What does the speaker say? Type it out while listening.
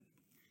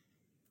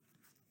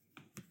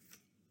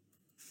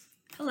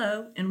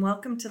Hello, and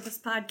welcome to this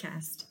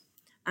podcast.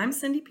 I'm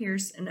Cindy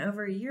Pierce, and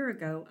over a year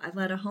ago, I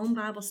led a home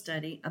Bible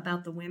study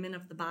about the women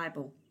of the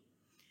Bible.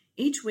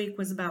 Each week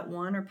was about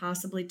one or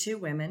possibly two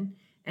women,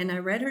 and I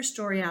read her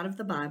story out of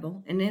the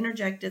Bible and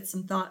interjected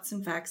some thoughts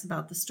and facts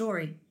about the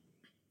story.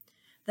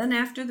 Then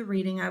after the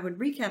reading, I would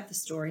recap the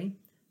story,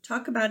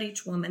 talk about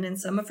each woman and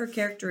some of her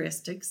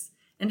characteristics,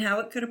 and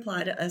how it could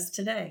apply to us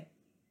today.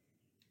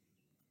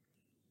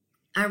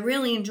 I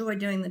really enjoyed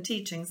doing the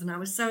teachings, and I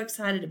was so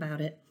excited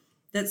about it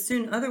that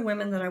soon other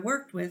women that I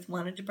worked with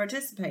wanted to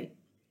participate.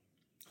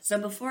 So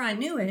before I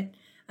knew it,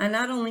 I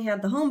not only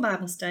had the home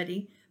Bible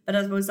study, but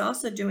I was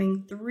also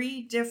doing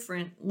 3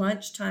 different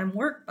lunchtime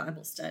work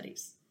Bible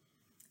studies.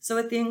 So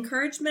with the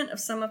encouragement of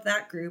some of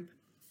that group,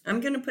 I'm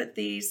going to put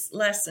these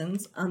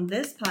lessons on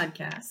this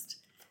podcast.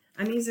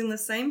 I'm using the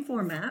same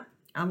format.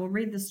 I will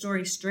read the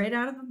story straight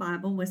out of the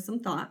Bible with some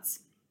thoughts.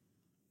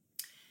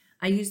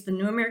 I use the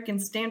New American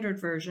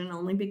Standard Version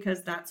only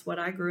because that's what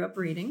I grew up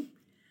reading.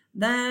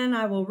 Then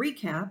I will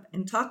recap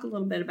and talk a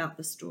little bit about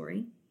the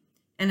story.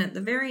 And at the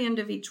very end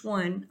of each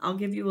one, I'll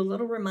give you a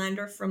little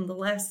reminder from the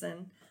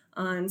lesson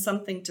on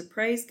something to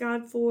praise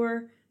God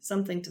for,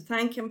 something to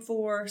thank Him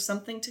for,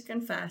 something to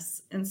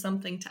confess, and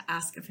something to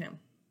ask of Him.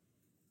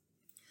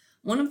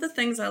 One of the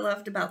things I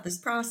loved about this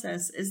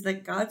process is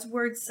that God's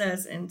Word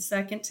says in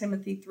 2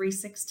 Timothy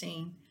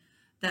 3:16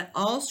 that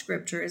all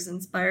Scripture is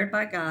inspired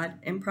by God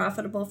and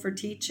profitable for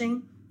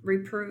teaching,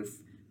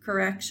 reproof,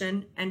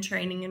 correction, and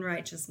training in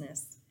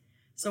righteousness.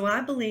 So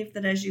I believe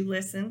that as you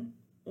listen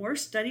or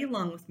study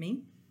along with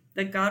me,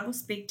 that God will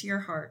speak to your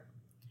heart.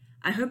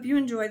 I hope you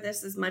enjoy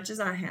this as much as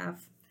I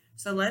have.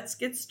 So let's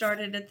get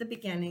started at the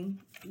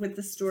beginning with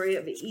the story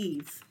of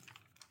Eve.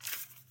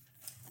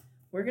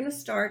 We're going to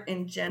start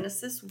in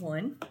Genesis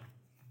 1,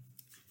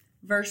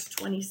 verse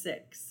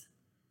 26.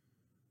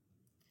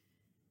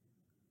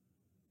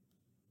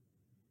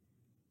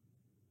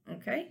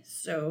 Okay,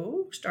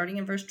 so starting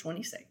in verse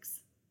 26.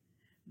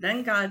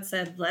 Then God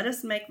said, "Let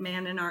us make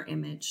man in our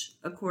image,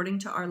 according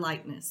to our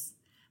likeness,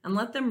 and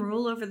let them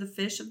rule over the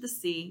fish of the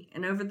sea,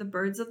 and over the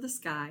birds of the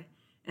sky,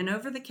 and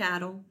over the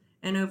cattle,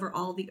 and over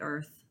all the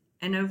earth,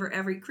 and over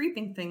every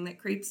creeping thing that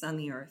creeps on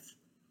the earth."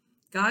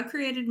 God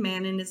created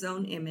man in His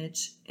own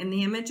image. In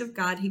the image of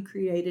God He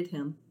created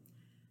him.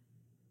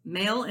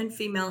 Male and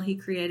female He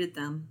created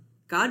them.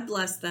 God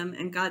blessed them,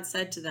 and God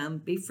said to them,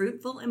 "Be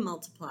fruitful and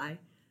multiply,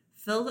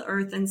 fill the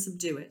earth and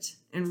subdue it,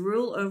 and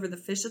rule over the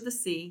fish of the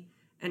sea,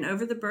 and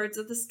over the birds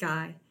of the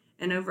sky,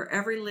 and over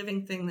every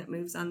living thing that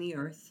moves on the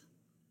earth."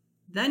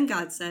 Then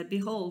God said,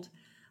 "Behold,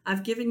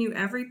 I've given you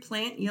every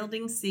plant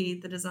yielding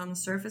seed that is on the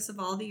surface of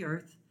all the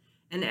earth,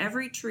 and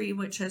every tree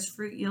which has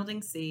fruit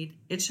yielding seed,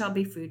 it shall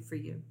be food for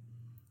you.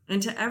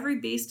 And to every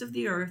beast of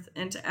the earth,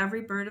 and to every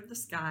bird of the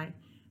sky,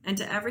 and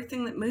to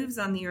everything that moves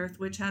on the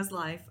earth which has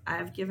life, I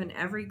have given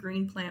every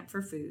green plant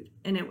for food."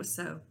 And it was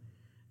so.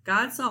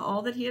 God saw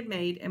all that He had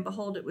made, and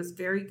behold, it was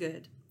very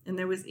good. And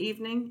there was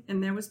evening,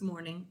 and there was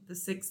morning, the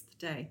 6th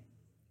day.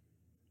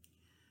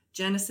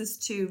 Genesis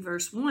 2,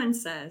 verse 1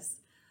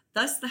 says,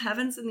 "Thus the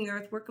heavens and the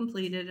earth were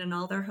completed, and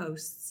all their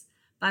hosts.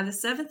 By the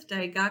 7th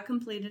day God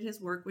completed His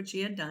work which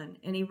He had done,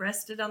 and He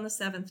rested on the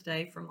 7th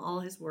day from all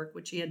His work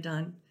which He had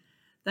done.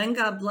 Then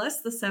God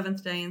blessed the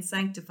 7th day and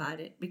sanctified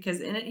it, because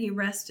in it He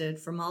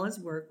rested from all His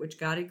work which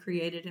God had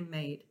created and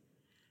made.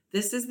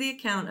 This is the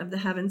account of the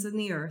heavens and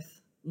the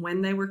earth,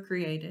 when they were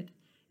created,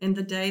 in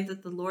the day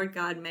that the Lord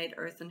God made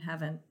earth and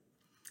heaven."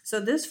 So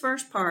this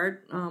first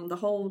part, the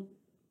whole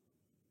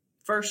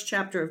first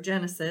chapter of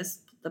Genesis,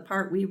 the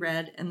part we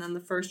read, and then the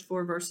first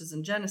 4 verses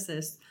in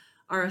Genesis,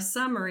 are a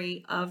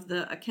summary of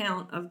the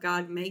account of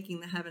God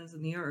making the heavens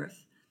and the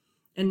earth.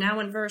 And now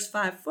in verse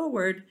 5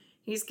 forward,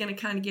 He's going to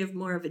kind of give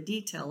more of a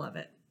detail of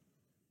it.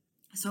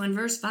 So in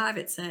verse 5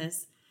 it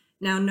says,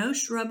 "Now no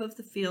shrub of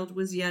the field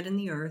was yet in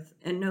the earth,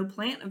 and no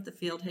plant of the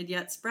field had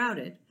yet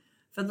sprouted.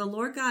 For the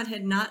Lord God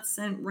had not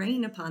sent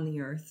rain upon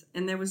the earth,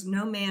 and there was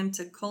no man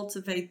to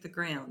cultivate the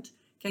ground."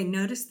 Okay,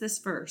 notice this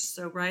verse.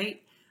 So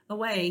right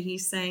away,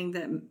 He's saying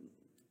that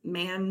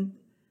man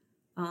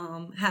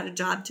had a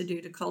job to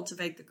do to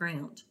cultivate the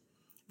ground.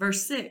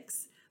 Verse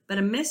 6, "But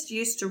a mist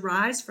used to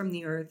rise from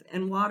the earth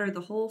and water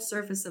the whole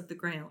surface of the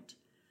ground.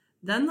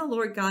 Then the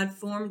Lord God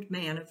formed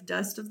man of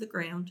dust of the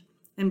ground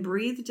and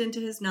breathed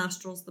into his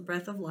nostrils the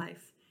breath of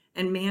life,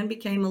 and man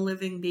became a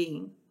living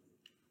being."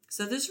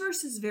 So this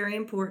verse is very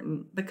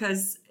important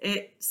because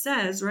it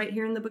says right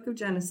here in the book of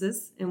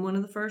Genesis, in one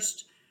of the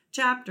first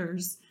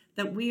chapters,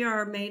 that we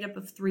are made up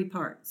of 3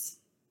 parts.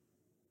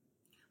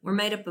 We're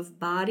made up of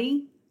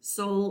body,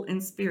 soul,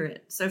 and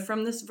spirit. So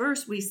from this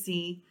verse, we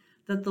see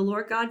that the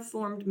Lord God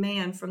formed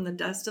man from the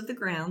dust of the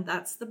ground,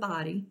 that's the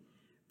body,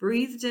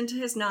 breathed into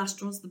his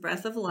nostrils the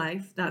breath of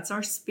life, that's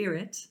our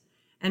spirit,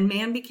 and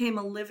man became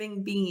a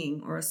living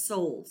being or a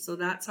soul. So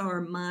that's our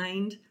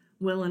mind,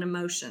 will, and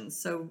emotions.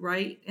 So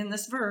right in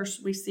this verse,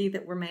 we see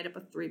that we're made up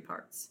of 3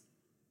 parts.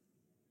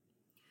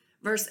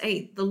 Verse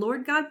 8, "The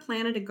Lord God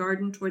planted a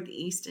garden toward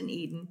the east in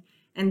Eden,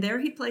 and there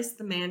He placed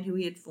the man who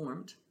He had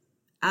formed.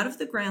 Out of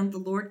the ground the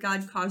Lord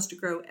God caused to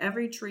grow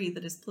every tree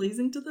that is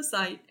pleasing to the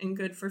sight and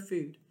good for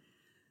food.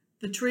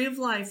 The tree of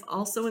life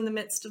also in the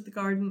midst of the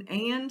garden,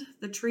 and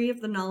the tree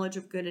of the knowledge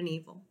of good and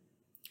evil.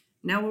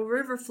 Now a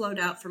river flowed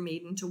out from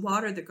Eden to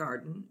water the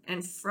garden,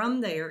 and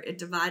from there it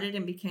divided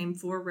and became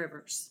 4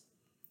 rivers.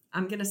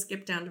 I'm going to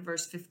skip down to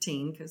verse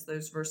 15 because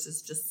those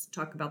verses just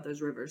talk about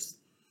those rivers.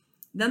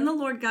 Then the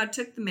Lord God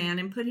took the man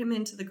and put him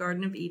into the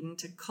Garden of Eden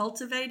to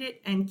cultivate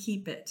it and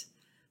keep it.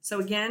 So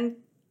again,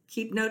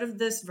 keep note of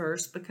this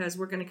verse because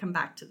we're going to come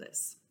back to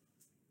this.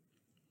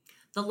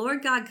 The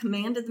Lord God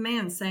commanded the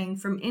man, saying,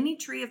 From any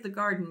tree of the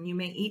garden you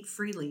may eat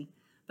freely,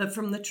 but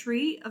from the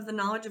tree of the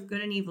knowledge of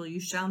good and evil you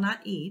shall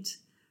not eat,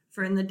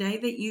 for in the day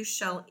that you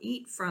shall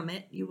eat from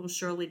it you will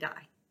surely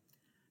die.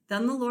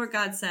 Then the Lord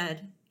God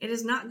said, It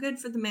is not good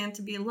for the man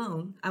to be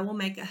alone. I will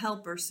make a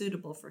helper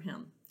suitable for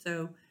him.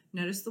 So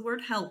notice the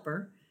word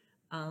helper,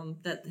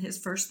 that his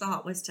first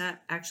thought was to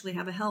actually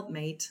have a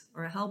helpmate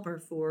or a helper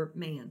for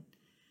man.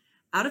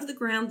 Out of the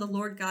ground the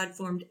Lord God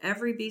formed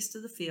every beast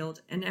of the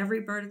field and every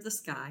bird of the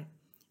sky,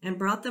 and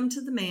brought them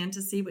to the man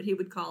to see what he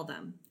would call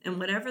them. And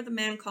whatever the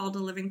man called a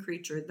living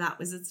creature, that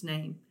was its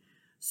name.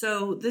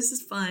 So this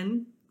is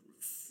fun,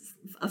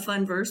 a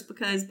fun verse,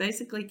 because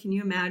basically, can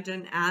you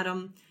imagine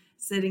Adam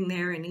sitting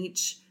there and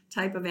each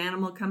type of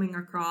animal coming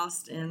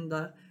across, and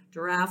the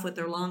giraffe with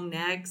their long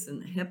necks,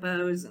 and the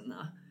hippos, and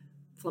the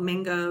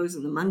flamingos,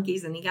 and the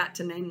monkeys, and he got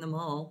to name them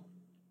all.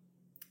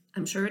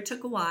 I'm sure it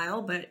took a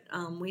while, but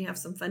we have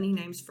some funny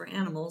names for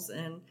animals,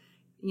 and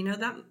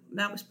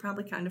that was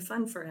probably kind of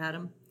fun for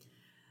Adam.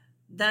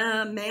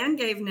 The man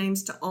gave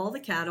names to all the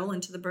cattle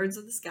and to the birds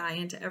of the sky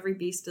and to every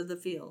beast of the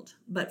field.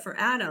 But for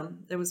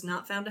Adam, there was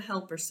not found a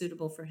helper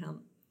suitable for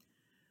him.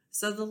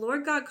 So the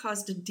Lord God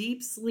caused a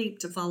deep sleep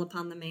to fall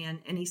upon the man,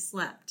 and he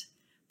slept.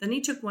 Then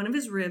he took one of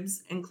his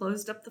ribs and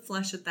closed up the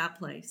flesh at that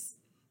place.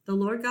 The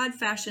Lord God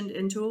fashioned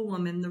into a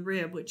woman the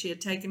rib which he had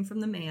taken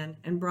from the man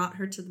and brought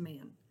her to the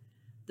man.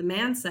 The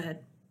man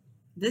said,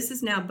 This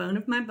is now bone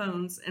of my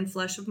bones and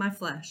flesh of my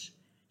flesh.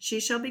 She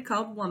shall be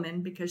called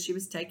woman because she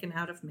was taken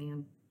out of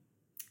man.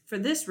 For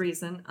this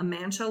reason, a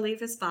man shall leave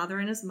his father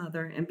and his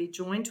mother and be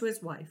joined to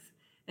his wife,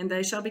 and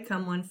they shall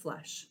become one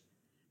flesh.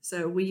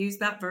 So we use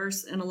that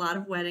verse in a lot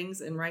of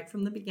weddings, and right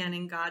from the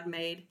beginning, God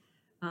made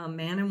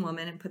man and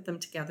woman and put them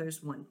together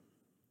as one.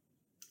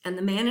 And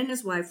the man and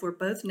his wife were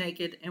both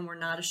naked and were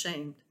not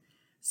ashamed.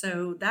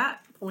 So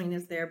that point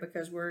is there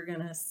because we're going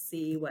to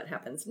see what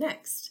happens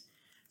next.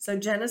 So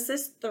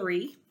Genesis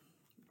 3.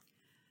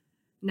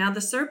 Now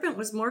the serpent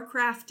was more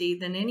crafty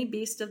than any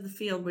beast of the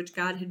field which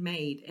God had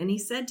made. And he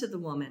said to the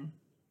woman,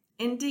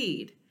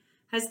 Indeed,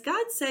 has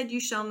God said you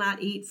shall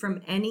not eat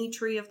from any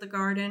tree of the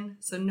garden?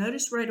 So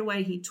notice right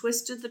away he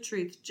twisted the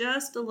truth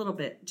just a little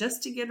bit,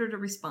 just to get her to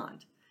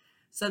respond.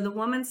 So the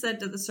woman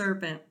said to the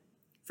serpent,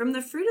 From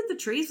the fruit of the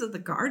trees of the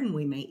garden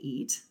we may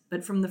eat,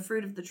 but from the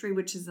fruit of the tree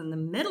which is in the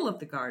middle of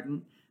the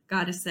garden,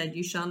 God has said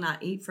you shall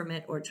not eat from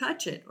it or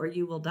touch it, or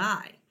you will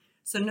die.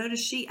 So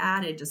notice she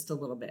added just a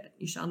little bit.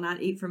 You shall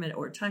not eat from it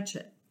or touch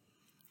it.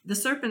 The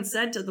serpent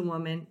said to the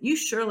woman, You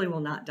surely will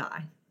not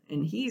die.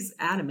 And he's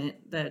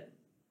adamant that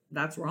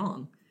that's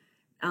wrong,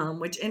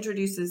 which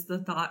introduces the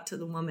thought to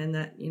the woman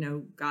that,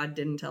 God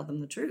didn't tell them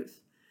the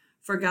truth.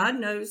 For God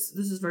knows,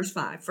 this is verse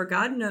 5, For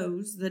God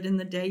knows that in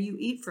the day you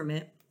eat from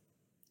it,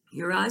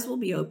 your eyes will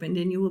be opened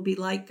and you will be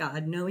like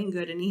God, knowing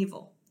good and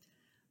evil.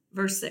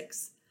 Verse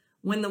 6,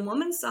 When the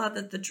woman saw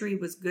that the tree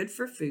was good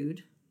for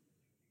food,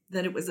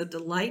 that it was a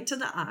delight to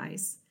the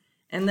eyes,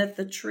 and that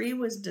the tree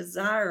was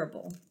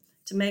desirable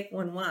to make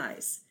one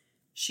wise,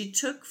 she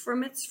took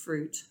from its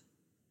fruit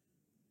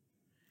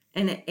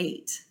and it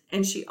ate.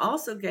 And she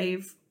also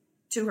gave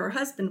to her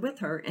husband with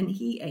her, and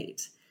he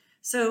ate.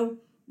 So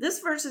this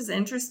verse is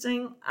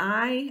interesting.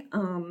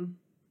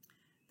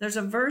 There's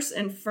a verse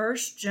in 1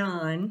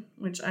 John,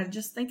 which I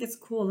just think it's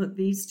cool that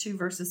these two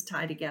verses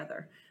tie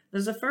together.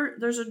 There's a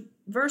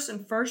verse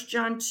in 1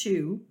 John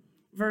 2,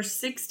 verse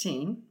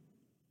 16,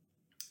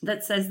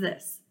 that says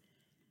this,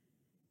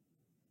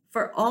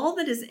 For all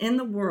that is in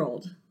the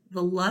world,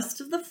 the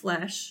lust of the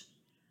flesh,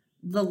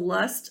 the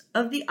lust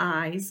of the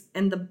eyes,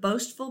 and the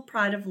boastful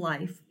pride of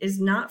life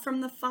is not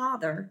from the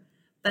Father,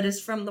 but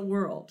is from the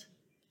world.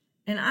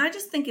 And I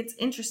just think it's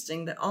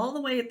interesting that all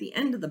the way at the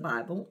end of the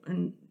Bible,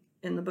 and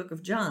in the book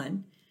of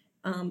John,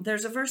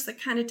 there's a verse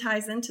that kind of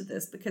ties into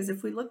this, because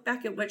if we look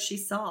back at what she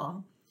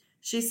saw,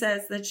 she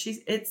says that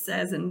it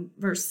says in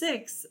verse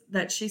 6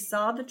 that she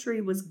saw the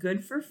tree was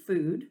good for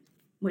food,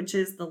 which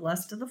is the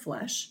lust of the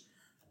flesh.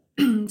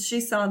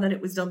 She saw that it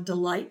was a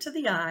delight to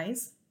the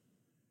eyes,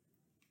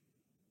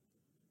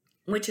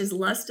 which is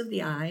lust of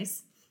the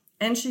eyes.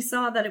 And she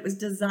saw that it was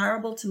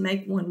desirable to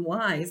make one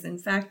wise. In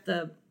fact,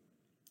 the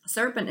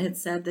serpent had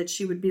said that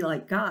she would be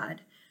like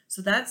God.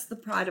 So that's the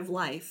pride of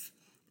life.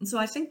 And so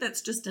I think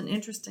that's just an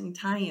interesting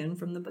tie-in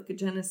from the book of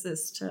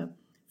Genesis to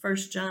 1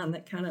 John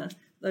that kind of,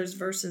 those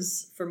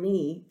verses for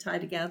me tie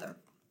together.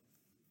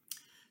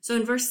 So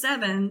in verse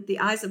 7, the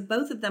eyes of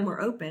both of them were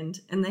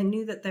opened, and they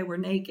knew that they were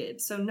naked.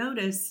 So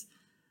notice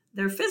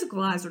Their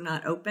physical eyes are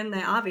not open.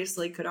 They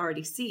obviously could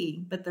already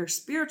see, but their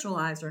spiritual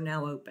eyes are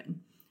now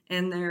open,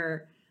 and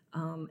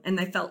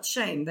they felt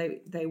shame.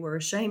 They were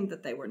ashamed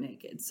that they were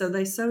naked. So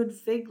they sewed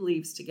fig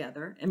leaves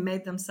together and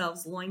made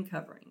themselves loin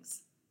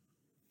coverings.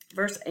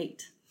 Verse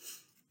 8.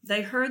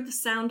 They heard the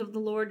sound of the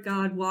Lord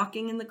God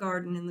walking in the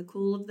garden in the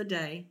cool of the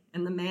day,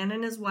 and the man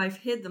and his wife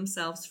hid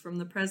themselves from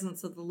the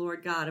presence of the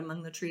Lord God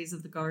among the trees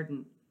of the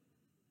garden.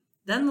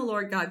 Then the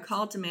Lord God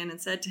called to man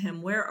and said to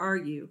him, "Where are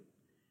you?"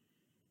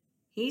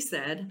 He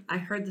said, "I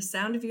heard the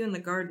sound of you in the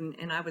garden,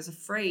 and I was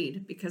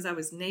afraid because I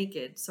was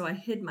naked, so I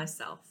hid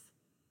myself."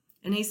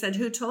 And he said,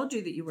 "Who told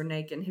you that you were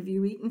naked? Have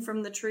you eaten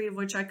from the tree of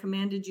which I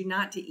commanded you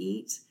not to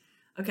eat?"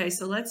 Okay,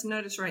 so let's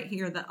notice right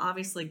here that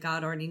obviously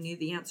God already knew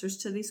the answers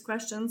to these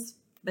questions,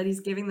 but he's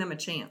giving them a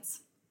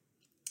chance.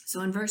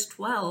 So in verse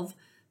 12,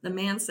 the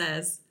man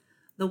says,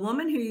 "The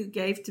woman who you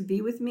gave to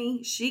be with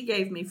me, she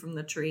gave me from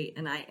the tree,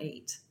 and I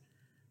ate."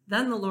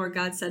 Then the Lord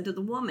God said to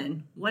the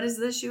woman, "What is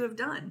this you have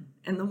done?"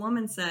 And the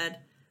woman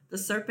said, "The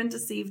serpent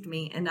deceived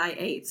me, and I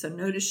ate." So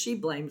notice she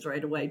blames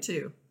right away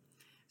too.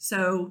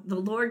 So the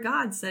Lord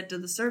God said to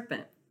the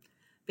serpent,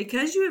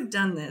 "Because you have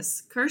done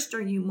this, cursed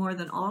are you more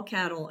than all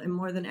cattle and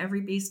more than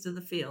every beast of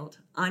the field.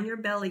 On your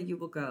belly you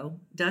will go,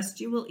 dust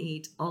you will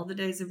eat all the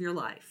days of your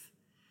life.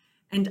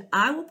 And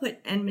I will put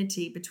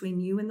enmity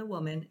between you and the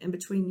woman, and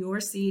between your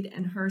seed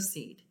and her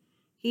seed.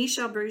 He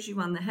shall bruise you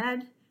on the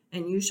head,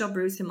 and you shall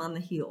bruise him on the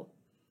heel."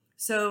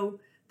 So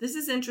this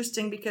is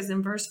interesting because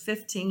in verse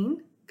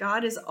 15,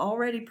 God is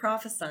already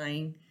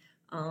prophesying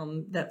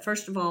that,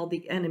 first of all,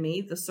 the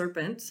enemy, the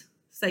serpent,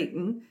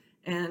 Satan,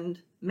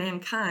 and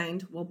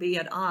mankind will be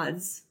at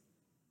odds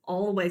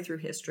all the way through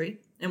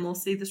history. And we'll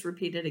see this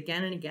repeated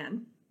again and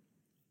again.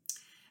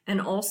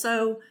 And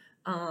also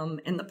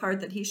in the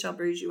part that he shall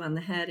bruise you on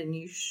the head and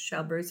you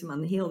shall bruise him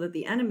on the heel, that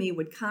the enemy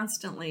would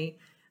constantly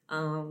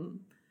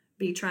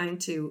be trying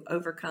to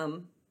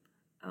overcome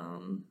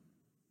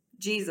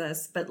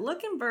Jesus. But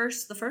look in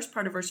the first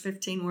part of verse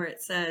 15, where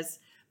it says,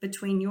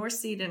 "Between your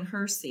seed and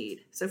her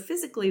seed." So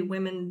physically,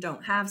 women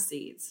don't have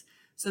seeds.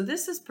 So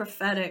this is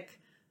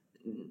prophetic.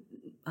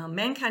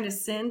 Mankind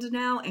has sinned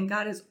now, and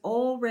God is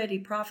already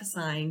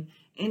prophesying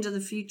into the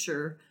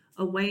future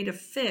a way to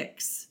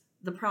fix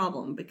the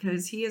problem,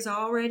 because he is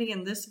already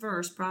in this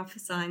verse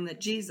prophesying that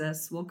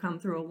Jesus will come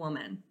through a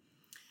woman.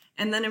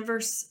 And then in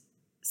verse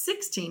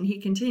 16,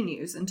 he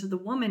continues, "And to the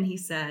woman he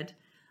said,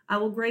 I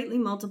will greatly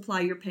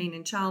multiply your pain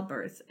in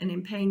childbirth, and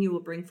in pain you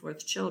will bring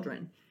forth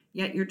children.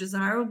 Yet your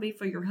desire will be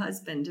for your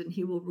husband, and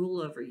he will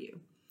rule over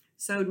you."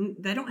 So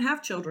they don't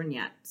have children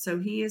yet. So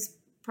he is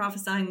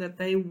prophesying that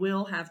they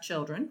will have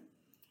children.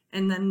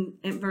 And then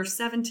in verse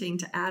 17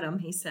 to Adam,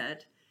 he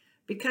said,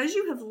 "Because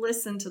you have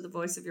listened to the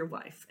voice of your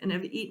wife, and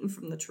have eaten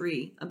from the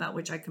tree about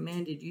which I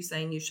commanded you,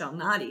 saying you shall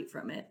not eat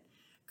from it,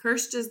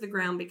 cursed is the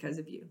ground because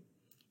of you.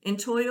 In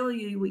toil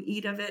you will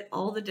eat of it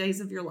all the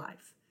days of your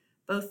life.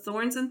 Both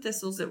thorns and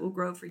thistles it will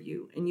grow for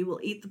you, and you will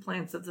eat the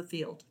plants of the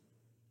field.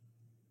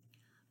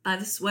 By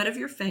the sweat of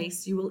your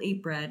face you will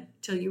eat bread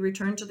till you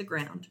return to the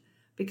ground,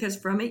 because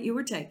from it you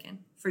were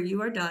taken, for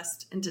you are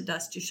dust, and to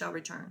dust you shall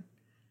return."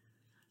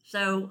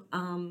 So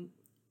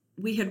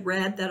we had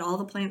read that all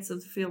the plants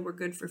of the field were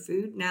good for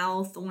food.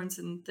 Now thorns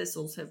and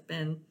thistles have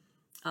been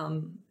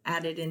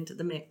added into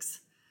the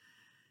mix.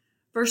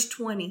 Verse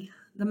 20,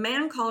 "The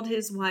man called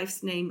his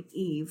wife's name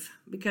Eve,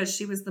 because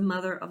she was the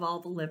mother of all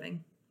the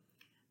living.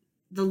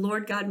 The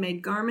Lord God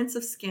made garments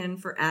of skin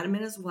for Adam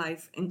and his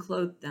wife and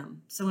clothed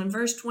them." So in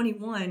verse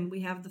 21,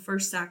 we have the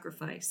first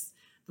sacrifice.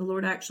 The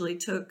Lord actually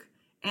took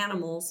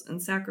animals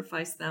and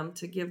sacrificed them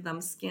to give them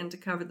skin to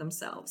cover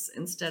themselves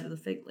instead of the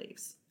fig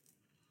leaves.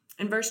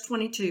 In verse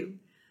 22,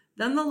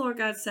 "Then the Lord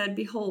God said,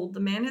 Behold, the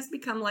man has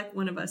become like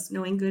one of us,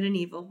 knowing good and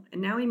evil,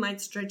 and now he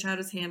might stretch out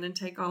his hand and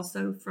take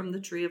also from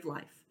the tree of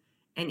life,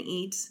 and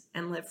eat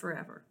and live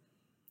forever.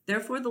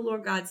 Therefore the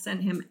Lord God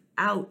sent him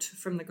out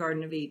from the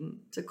Garden of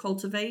Eden to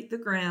cultivate the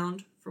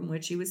ground from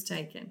which he was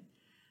taken.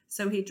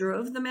 So he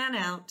drove the man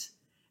out,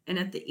 and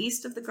at the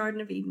east of the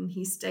Garden of Eden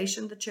he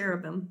stationed the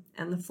cherubim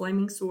and the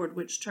flaming sword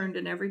which turned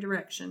in every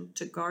direction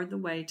to guard the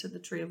way to the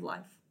tree of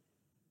life."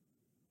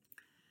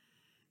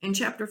 In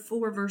chapter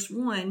 4, verse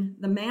 1,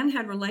 "The man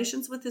had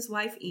relations with his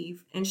wife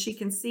Eve, and she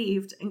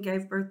conceived and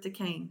gave birth to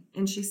Cain.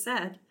 And she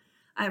said,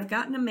 I have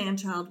gotten a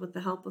man-child with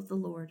the help of the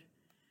Lord.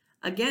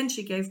 Again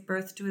she gave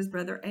birth to his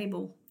brother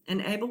Abel,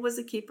 and Abel was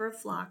a keeper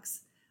of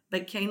flocks,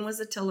 but Cain was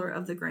a tiller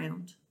of the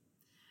ground."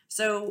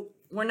 So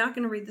we're not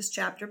going to read this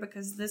chapter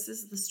because this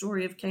is the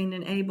story of Cain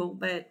and Abel,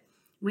 but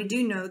we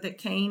do know that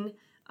Cain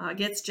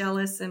gets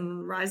jealous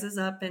and rises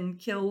up and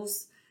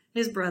kills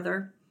his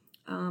brother,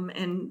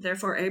 and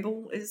therefore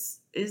Abel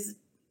is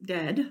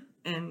dead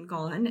and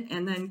gone,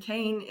 and then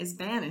Cain is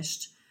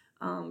banished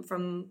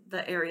from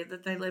the area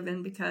that they live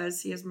in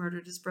because he has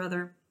murdered his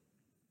brother.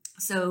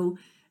 So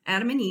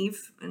Adam and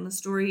Eve, in the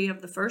story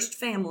of the first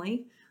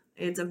family,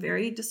 it's a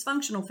very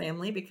dysfunctional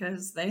family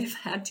because they've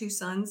had 2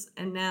 sons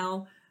and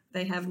now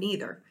they have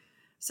neither.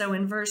 So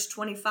in verse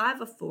 25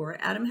 of 4,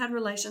 Adam had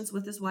relations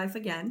with his wife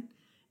again,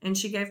 and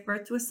she gave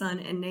birth to a son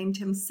and named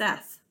him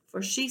Seth,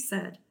 For she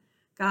said,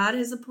 God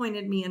has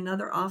appointed me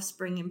another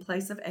offspring in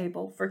place of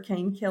Abel, for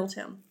Cain killed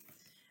him.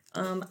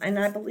 And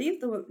I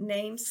believe the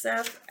name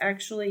Seth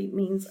actually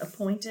means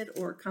appointed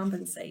or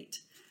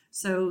compensate.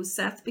 So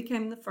Seth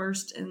became the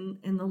first in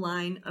the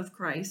line of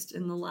Christ,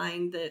 in the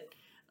line that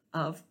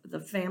of the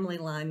family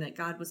line that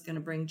God was going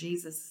to bring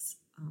Jesus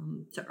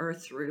to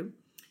earth through.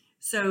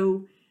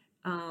 So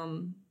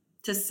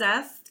to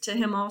Seth, to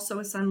him also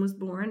a son was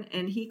born,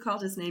 and he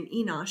called his name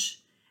Enosh.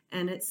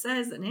 And it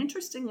says an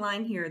interesting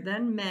line here,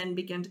 then men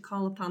began to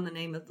call upon the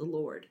name of the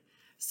Lord.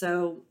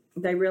 So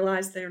they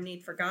realized their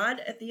need for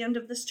God at the end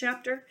of this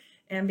chapter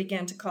and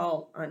began to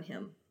call on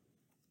him.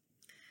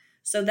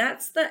 So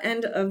that's the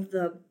end of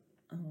the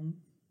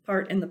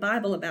part in the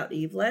Bible about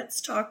Eve. Let's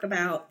talk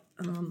about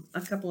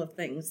a couple of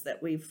things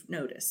that we've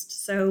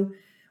noticed. So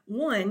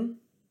one,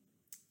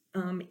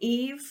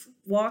 Eve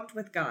walked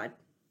with God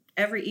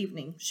every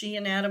evening. She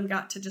and Adam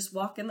got to just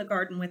walk in the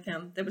garden with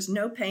him. There was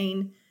no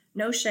pain,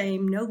 no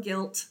shame, no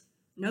guilt,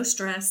 no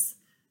stress,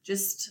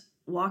 just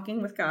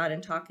walking with God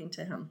and talking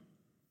to him.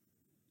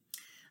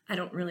 I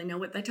don't really know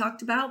what they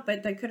talked about,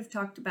 but they could have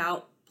talked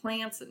about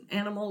plants and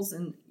animals,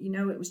 and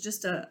it was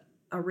just a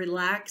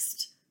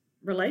relaxed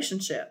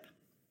relationship.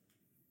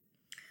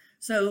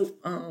 So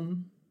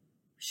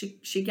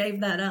she gave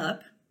that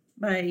up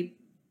by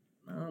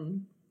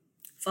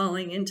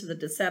falling into the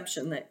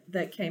deception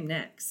that came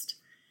next.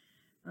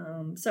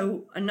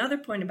 So another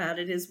point about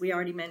it is we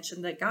already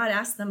mentioned that God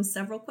asked them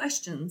several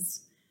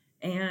questions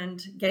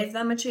and gave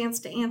them a chance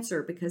to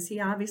answer because he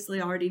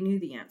obviously already knew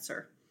the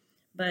answer.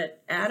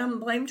 But Adam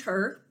blamed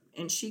her,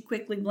 and she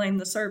quickly blamed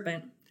the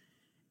serpent.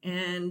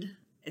 And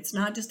it's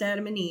not just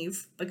Adam and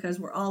Eve, because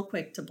we're all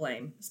quick to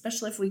blame,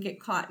 especially if we get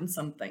caught in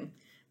something.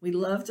 We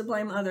love to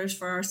blame others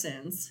for our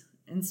sins.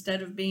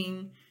 Instead of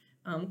being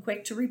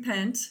quick to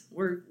repent,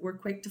 we're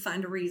quick to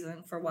find a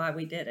reason for why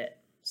we did it.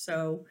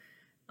 So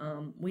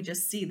we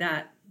just see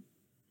that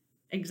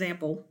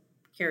example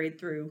carried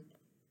through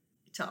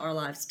to our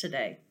lives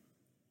today.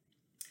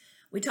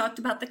 We talked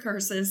about the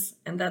curses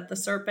and that the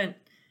serpent,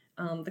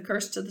 the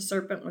curse to the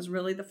serpent was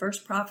really the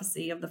first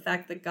prophecy of the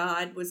fact that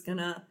God was going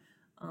to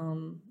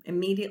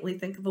immediately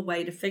think of a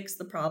way to fix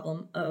the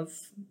problem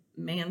of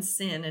man's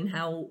sin and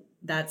how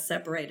that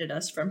separated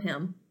us from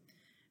him.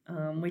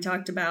 We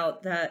talked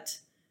about that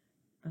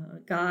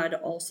God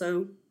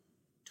also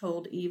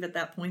told Eve at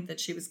that point that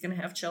she was going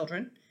to have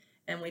children.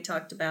 And we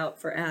talked about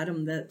for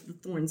Adam that the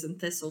thorns and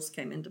thistles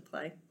came into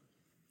play.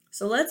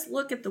 So let's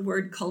look at the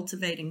word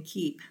cultivate and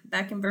keep.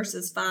 Back in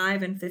verses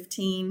 5 and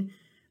 15,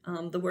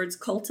 the words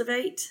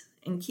cultivate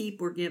and keep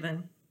were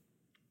given.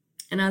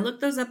 And I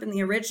looked those up in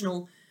the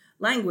original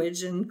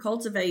language, and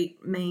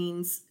cultivate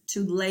means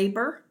to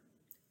labor,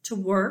 to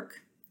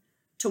work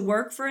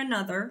for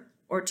another,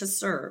 or to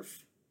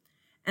serve.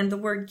 And the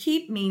word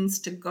keep means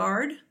to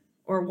guard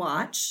or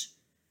watch,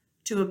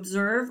 to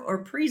observe or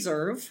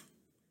preserve,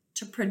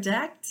 to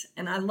protect,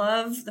 and I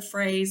love the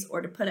phrase,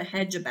 or to put a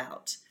hedge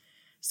about.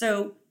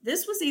 So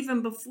this was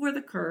even before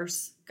the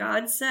curse.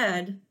 God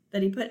said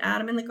that he put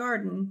Adam in the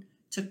garden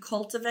to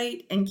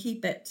cultivate and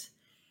keep it.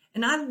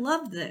 And I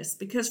love this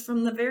because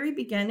from the very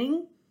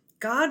beginning,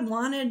 God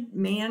wanted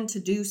man to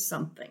do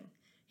something.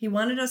 He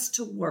wanted us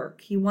to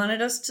work. He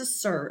wanted us to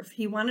serve.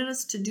 He wanted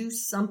us to do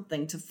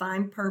something, to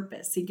find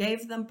purpose. He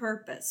gave them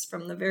purpose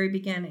from the very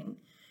beginning.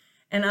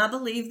 And I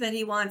believe that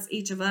he wants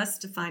each of us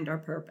to find our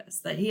purpose,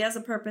 that he has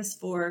a purpose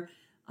for,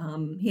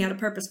 he had a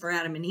purpose for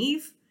Adam and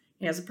Eve.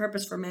 He has a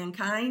purpose for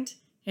mankind.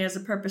 He has a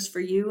purpose for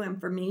you and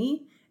for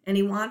me. And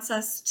he wants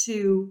us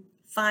to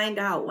find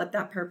out what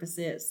that purpose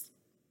is.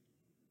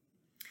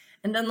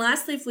 And then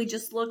lastly, if we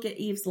just look at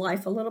Eve's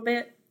life a little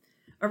bit,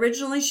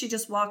 originally she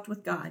just walked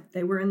with God.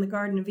 They were in the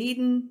Garden of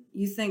Eden.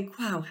 You think,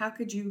 wow, how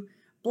could you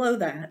blow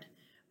that?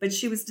 But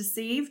she was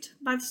deceived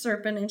by the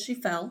serpent and she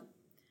fell.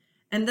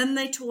 And then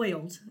they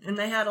toiled, and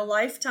they had a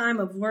lifetime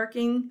of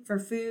working for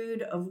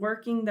food, of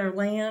working their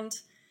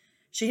land.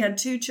 She had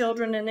 2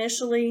 children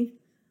initially.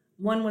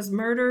 One was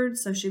murdered,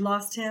 so she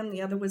lost him.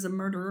 The other was a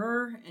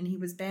murderer, and he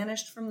was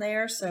banished from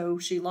there, so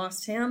she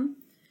lost him.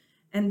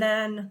 And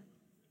then,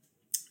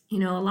 a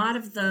lot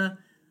of the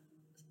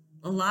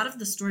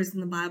stories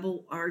in the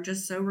Bible are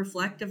just so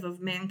reflective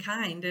of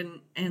mankind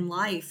and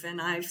life.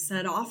 And I've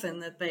said often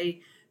that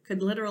they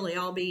could literally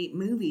all be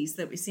movies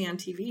that we see on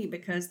TV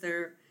because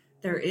there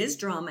is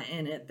drama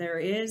in it. There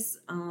is,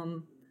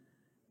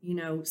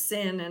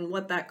 sin and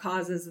what that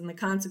causes and the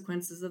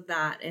consequences of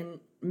that in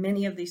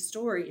many of these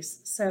stories.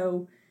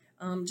 So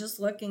just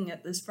looking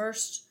at this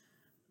first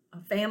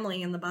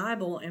family in the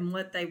Bible and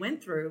what they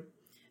went through.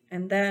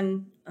 And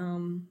then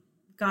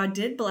God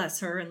did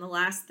bless her. And the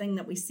last thing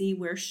that we see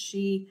where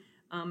she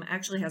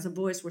actually has a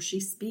voice where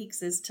she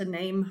speaks is to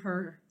name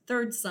her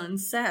 3rd son,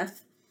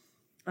 Seth,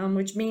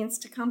 which means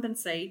to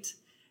compensate.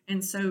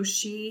 And so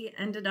she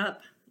ended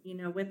up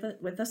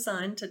with a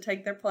son to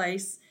take their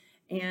place.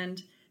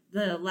 And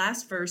the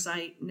last verse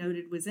I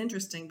noted was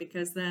interesting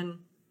because then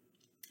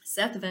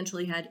Seth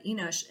eventually had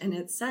Enosh, and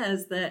it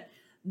says that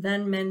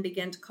then men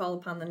began to call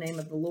upon the name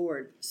of the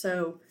Lord.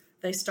 So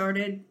they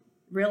started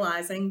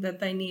realizing that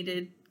they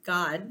needed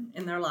God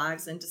in their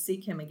lives and to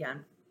seek him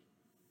again.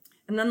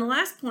 And then the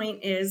last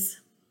point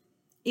is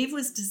Eve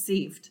was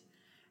deceived.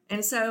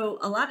 And so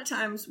a lot of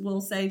times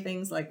we'll say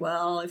things like,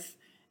 well, if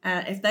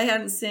they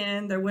hadn't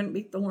sinned, there wouldn't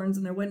be thorns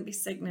and there wouldn't be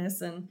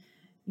sickness. And,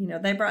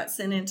 they brought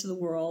sin into the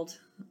world,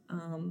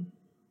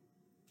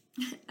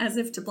 as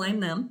if to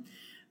blame them.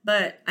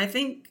 But I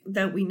think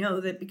that we know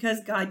that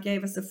because God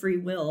gave us a free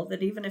will,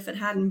 that even if it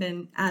hadn't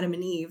been Adam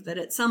and Eve, that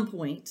at some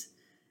point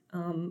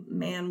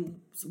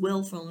man's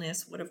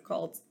willfulness would have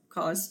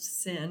caused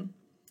sin.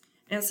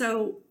 And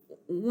so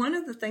one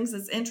of the things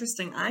that's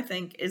interesting, I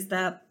think, is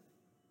that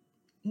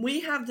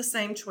we have the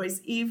same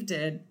choice Eve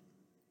did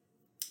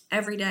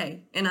every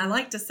day. And I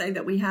like to say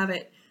that we have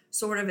it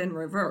sort of in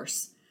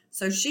reverse.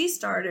 So she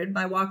started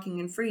by walking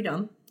in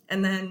freedom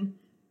and then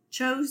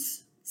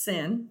chose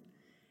sin.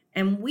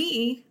 And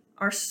we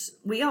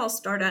all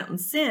start out in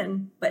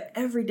sin, but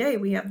every day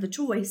we have the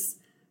choice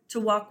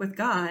to walk with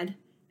God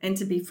and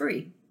to be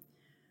free.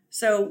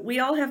 So we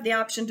all have the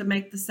option to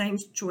make the same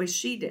choice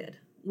she did.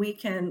 We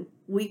can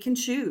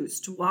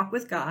choose to walk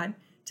with God,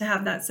 to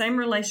have that same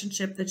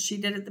relationship that she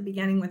did at the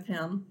beginning with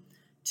him,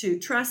 to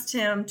trust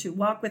him, to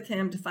walk with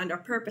him, to find our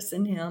purpose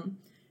in him.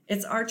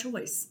 It's our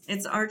choice.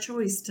 It's our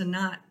choice to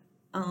not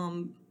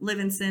live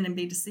in sin and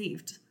be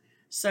deceived.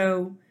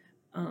 So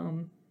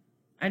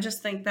I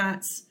just think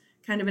that's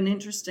kind of an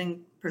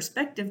interesting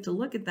perspective to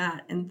look at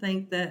that and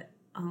think that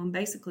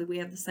basically we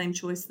have the same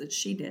choice that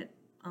she did.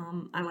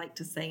 I like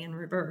to say in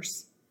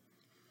reverse.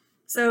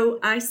 So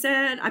I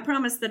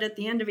promised that at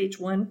the end of each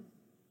one,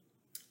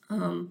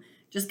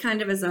 just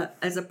kind of as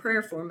a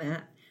prayer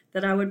format,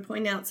 that I would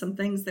point out some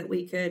things that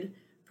we could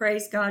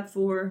praise God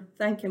for,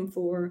 thank him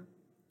for,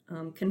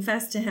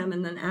 confess to him,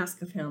 and then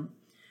ask of him.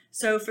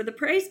 So for the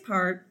praise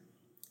part,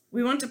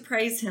 we want to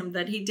praise him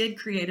that he did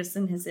create us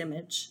in his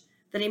image,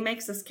 that he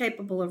makes us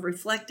capable of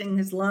reflecting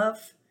his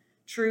love,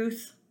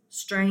 truth,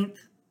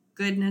 strength,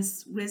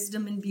 goodness,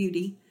 wisdom, and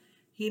beauty.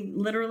 He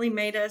literally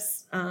made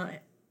us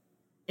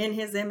in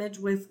his image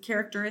with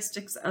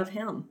characteristics of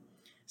him.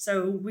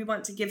 So we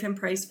want to give him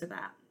praise for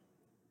that.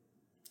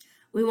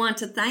 We want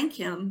to thank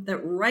him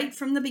that right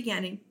from the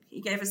beginning, he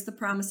gave us the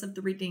promise of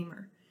the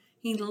Redeemer.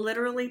 He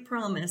literally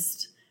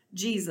promised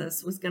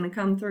Jesus was going to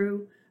come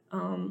through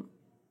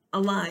a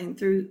line,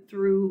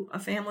 through a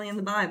family in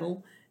the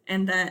Bible,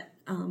 and that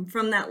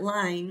from that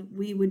line,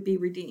 we would be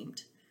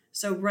redeemed.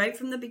 So right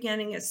from the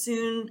beginning, as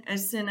soon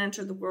as sin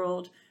entered the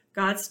world,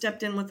 God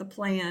stepped in with a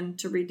plan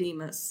to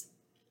redeem us.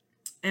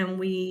 And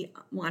we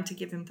want to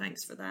give him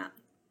thanks for that.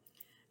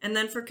 And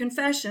then for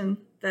confession,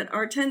 that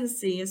our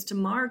tendency is to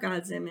mar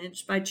God's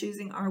image by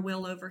choosing our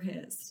will over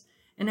his,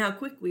 and how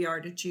quick we are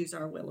to choose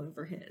our will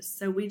over his.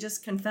 So we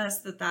just confess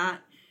that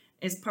that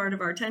is part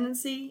of our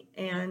tendency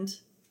and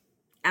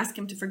ask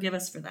him to forgive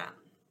us for that.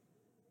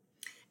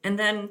 And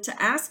then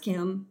to ask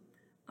him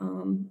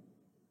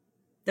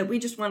that we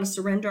just want to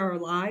surrender our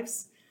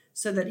lives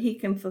so that he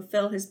can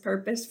fulfill his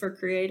purpose for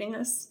creating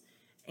us.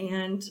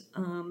 And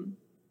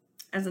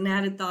as an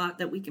added thought,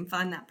 that we can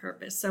find that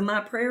purpose. So my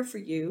prayer for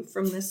you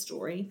from this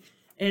story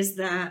is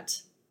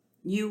that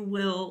you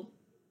will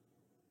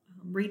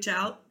reach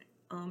out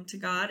to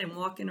God and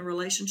walk in a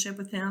relationship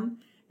with him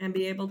and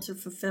be able to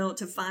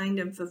find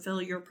and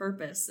fulfill your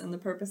purpose and the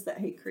purpose that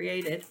he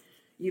created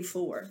you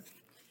for.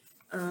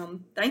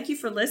 Thank you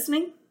for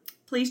listening.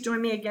 Please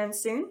join me again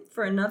soon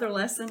for another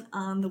lesson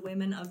on the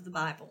women of the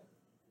Bible.